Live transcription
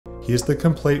Here's the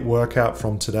complete workout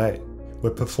from today. We're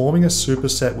performing a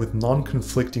superset with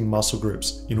non-conflicting muscle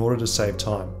groups in order to save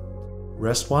time.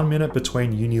 Rest 1 minute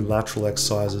between unilateral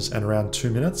exercises and around 2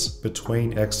 minutes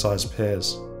between exercise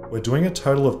pairs. We're doing a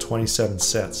total of 27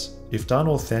 sets. If done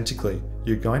authentically,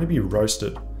 you're going to be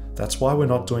roasted. That's why we're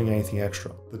not doing anything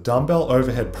extra. The dumbbell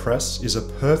overhead press is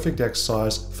a perfect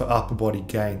exercise for upper body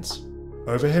gains.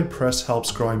 Overhead press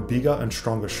helps growing bigger and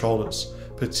stronger shoulders,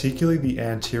 particularly the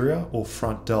anterior or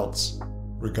front delts.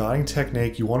 Regarding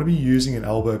technique, you want to be using an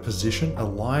elbow position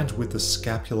aligned with the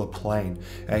scapular plane,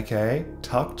 aka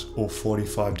tucked or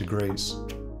 45 degrees.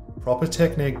 Proper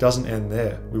technique doesn't end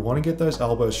there. We want to get those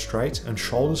elbows straight and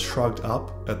shoulders shrugged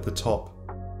up at the top.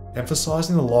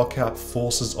 Emphasizing the lockout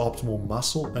forces optimal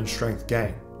muscle and strength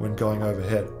gain when going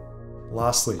overhead.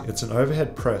 Lastly, it's an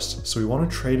overhead press, so we want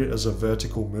to treat it as a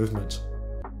vertical movement.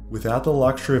 Without the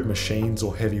luxury of machines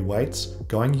or heavy weights,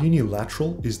 going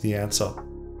unilateral is the answer.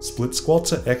 Split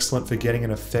squats are excellent for getting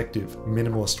an effective,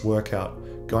 minimalist workout.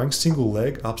 Going single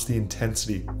leg ups the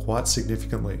intensity quite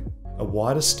significantly. A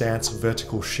wider stance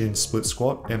vertical shin split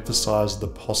squat emphasizes the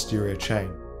posterior chain.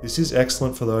 This is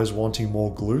excellent for those wanting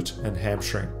more glute and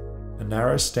hamstring. A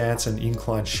narrow stance and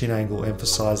inclined shin angle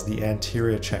emphasize the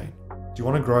anterior chain. Do you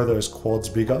want to grow those quads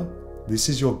bigger? This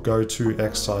is your go-to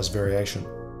exercise variation.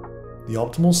 The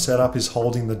optimal setup is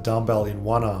holding the dumbbell in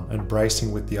one arm and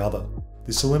bracing with the other.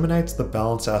 This eliminates the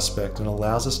balance aspect and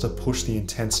allows us to push the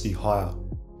intensity higher.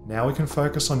 Now we can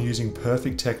focus on using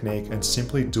perfect technique and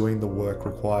simply doing the work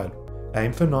required.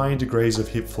 Aim for 90 degrees of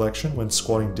hip flexion when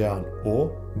squatting down,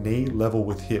 or knee level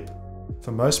with hip.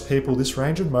 For most people, this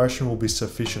range of motion will be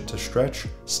sufficient to stretch,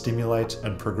 stimulate,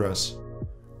 and progress.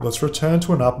 Let's return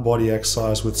to an upper body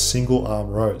exercise with single arm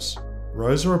rows.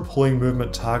 Rows are a pulling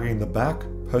movement targeting the back,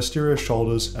 posterior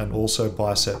shoulders, and also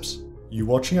biceps. You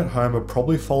watching at home are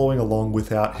probably following along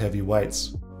without heavy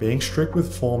weights. Being strict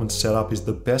with form and setup is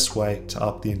the best way to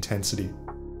up the intensity.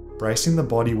 Bracing the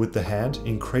body with the hand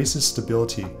increases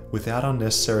stability without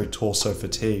unnecessary torso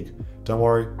fatigue. Don't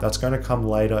worry, that's going to come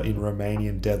later in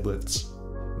Romanian deadlifts.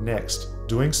 Next,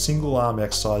 doing single arm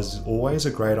exercise is always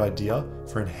a great idea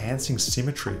for enhancing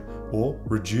symmetry or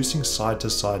reducing side to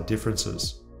side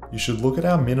differences. You should look at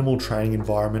our minimal training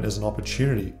environment as an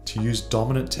opportunity to use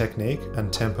dominant technique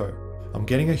and tempo. I'm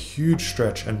getting a huge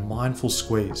stretch and mindful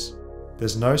squeeze.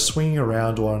 There's no swinging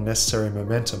around or unnecessary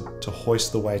momentum to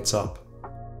hoist the weights up.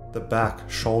 The back,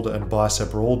 shoulder, and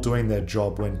bicep are all doing their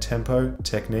job when tempo,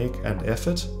 technique, and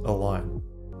effort align.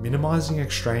 Minimizing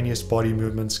extraneous body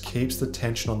movements keeps the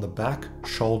tension on the back,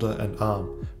 shoulder, and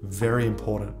arm. Very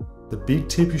important. The big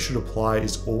tip you should apply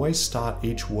is always start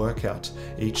each workout,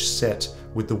 each set,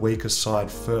 with the weaker side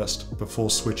first before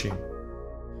switching.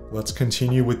 Let's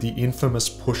continue with the infamous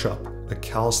push-up, a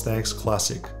calisthenics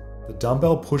classic. The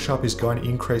dumbbell push-up is going to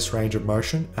increase range of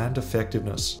motion and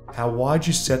effectiveness. How wide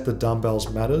you set the dumbbells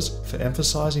matters for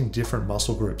emphasizing different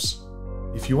muscle groups.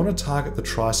 If you want to target the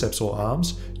triceps or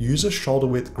arms, use a shoulder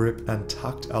width grip and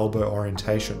tucked elbow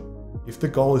orientation. If the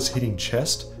goal is hitting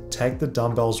chest, take the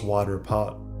dumbbells wider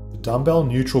apart. The dumbbell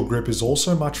neutral grip is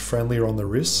also much friendlier on the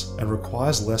wrists and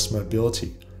requires less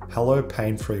mobility. Hello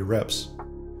pain-free reps.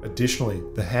 Additionally,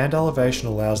 the hand elevation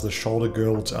allows the shoulder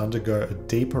girdle to undergo a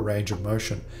deeper range of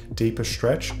motion, deeper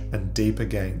stretch, and deeper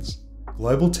gains.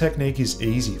 Global technique is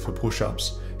easy for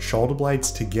push-ups. Shoulder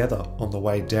blades together on the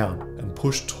way down and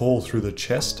push tall through the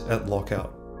chest at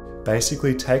lockout.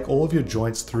 Basically, take all of your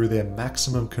joints through their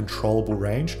maximum controllable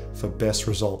range for best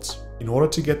results. In order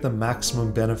to get the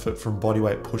maximum benefit from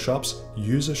bodyweight push-ups,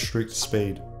 use a strict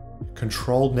speed.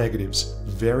 Controlled negatives,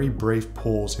 very brief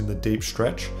pause in the deep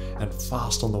stretch, and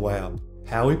fast on the way up.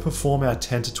 How we perform our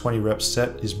 10 to 20 rep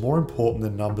set is more important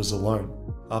than numbers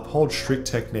alone. Uphold strict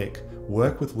technique,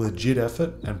 work with legit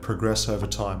effort, and progress over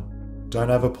time. Don't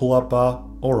have a pull-up bar?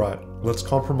 Alright, let's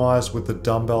compromise with the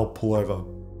dumbbell pullover.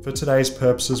 For today's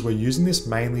purposes, we're using this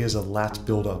mainly as a lat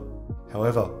builder.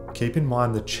 However, keep in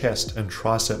mind the chest and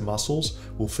tricep muscles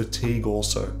will fatigue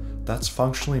also. That's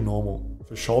functionally normal.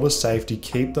 For shoulder safety,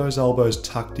 keep those elbows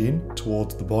tucked in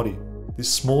towards the body.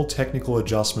 This small technical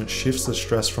adjustment shifts the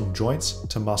stress from joints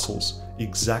to muscles,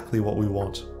 exactly what we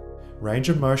want. Range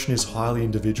of motion is highly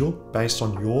individual based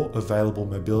on your available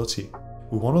mobility.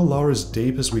 We want to lower as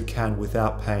deep as we can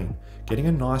without pain, getting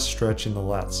a nice stretch in the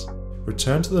lats.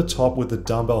 Return to the top with the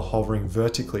dumbbell hovering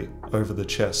vertically over the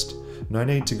chest. No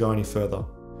need to go any further.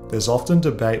 There's often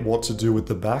debate what to do with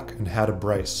the back and how to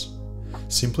brace.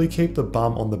 Simply keep the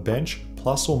bum on the bench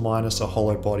plus or minus a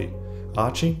hollow body.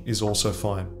 Arching is also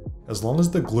fine. As long as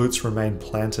the glutes remain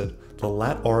planted, the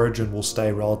lat origin will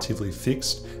stay relatively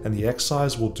fixed and the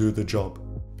exercise will do the job.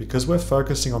 Because we're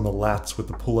focusing on the lats with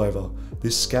the pullover,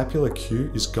 this scapular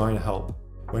cue is going to help.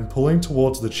 When pulling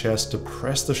towards the chest,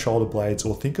 depress the shoulder blades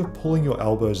or think of pulling your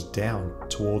elbows down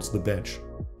towards the bench.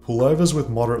 Pullovers with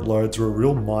moderate loads are a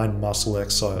real mind muscle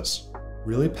exercise.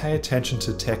 Really pay attention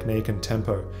to technique and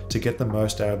tempo to get the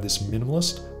most out of this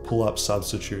minimalist pull-up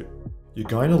substitute. You're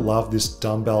going to love this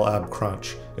dumbbell ab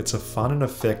crunch. It's a fun and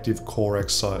effective core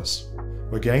exercise.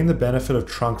 We're getting the benefit of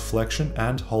trunk flexion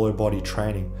and hollow body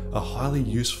training, a highly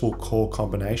useful core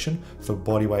combination for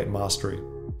bodyweight mastery.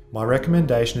 My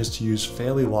recommendation is to use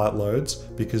fairly light loads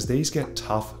because these get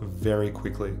tough very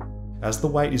quickly. As the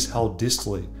weight is held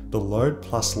distally, the load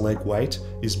plus leg weight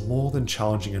is more than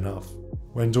challenging enough.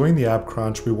 When doing the ab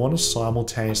crunch, we want to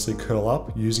simultaneously curl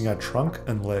up using our trunk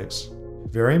and legs.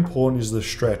 Very important is the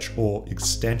stretch or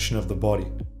extension of the body.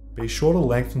 Be sure to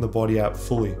lengthen the body out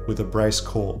fully with a brace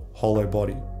core, hollow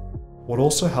body. What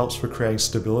also helps for creating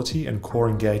stability and core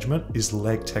engagement is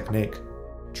leg technique.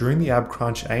 During the ab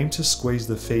crunch, aim to squeeze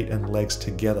the feet and legs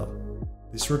together.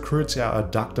 This recruits our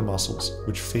adductor muscles,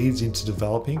 which feeds into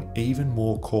developing even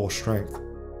more core strength.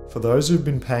 For those who've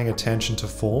been paying attention to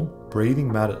form, breathing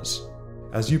matters.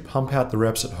 As you pump out the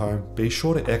reps at home, be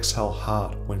sure to exhale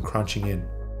hard when crunching in.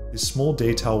 This small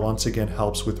detail once again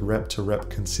helps with rep-to-rep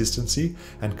consistency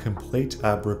and complete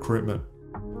ab recruitment.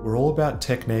 We're all about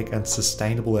technique and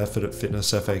sustainable effort at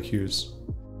Fitness FAQs.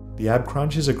 The ab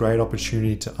crunch is a great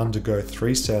opportunity to undergo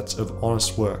 3 sets of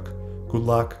honest work. Good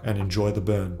luck and enjoy the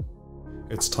burn.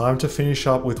 It's time to finish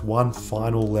up with one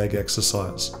final leg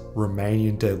exercise,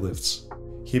 Romanian deadlifts.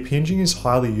 Hip hinging is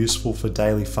highly useful for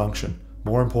daily function.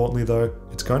 More importantly though,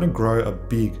 it's going to grow a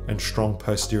big and strong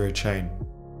posterior chain.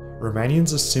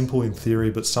 Romanians are simple in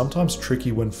theory but sometimes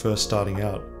tricky when first starting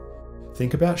out.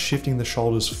 Think about shifting the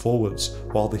shoulders forwards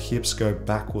while the hips go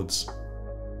backwards.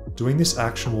 Doing this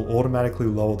action will automatically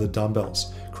lower the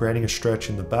dumbbells, creating a stretch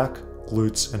in the back,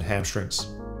 glutes, and hamstrings.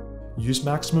 Use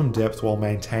maximum depth while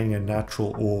maintaining a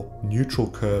natural or neutral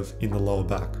curve in the lower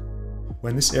back.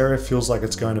 When this area feels like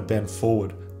it's going to bend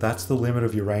forward, that's the limit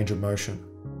of your range of motion.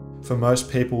 For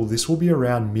most people, this will be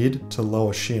around mid to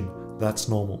lower shin. That's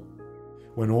normal.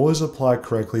 When all is applied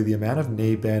correctly, the amount of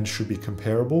knee bend should be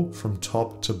comparable from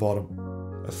top to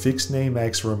bottom. A fixed knee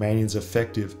makes Romanians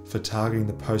effective for targeting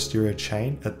the posterior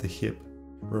chain at the hip.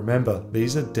 Remember,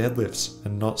 these are deadlifts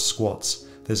and not squats.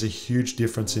 There's a huge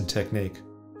difference in technique.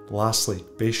 Lastly,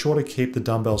 be sure to keep the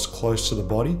dumbbells close to the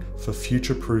body for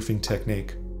future-proofing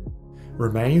technique.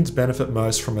 Romanians benefit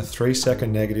most from a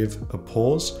 3-second negative, a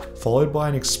pause, followed by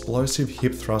an explosive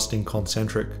hip thrusting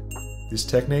concentric. This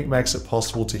technique makes it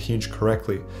possible to hinge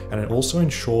correctly, and it also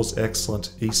ensures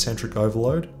excellent eccentric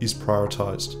overload is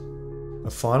prioritized. A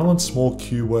final and small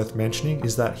cue worth mentioning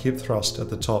is that hip thrust at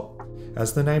the top.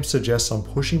 As the name suggests, I'm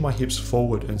pushing my hips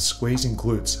forward and squeezing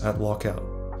glutes at lockout.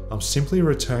 I'm simply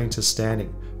returning to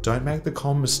standing. Don't make the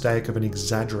common mistake of an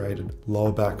exaggerated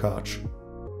lower back arch.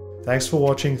 Thanks for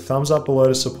watching. Thumbs up below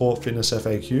to support Fitness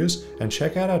FAQs and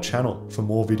check out our channel for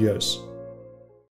more videos.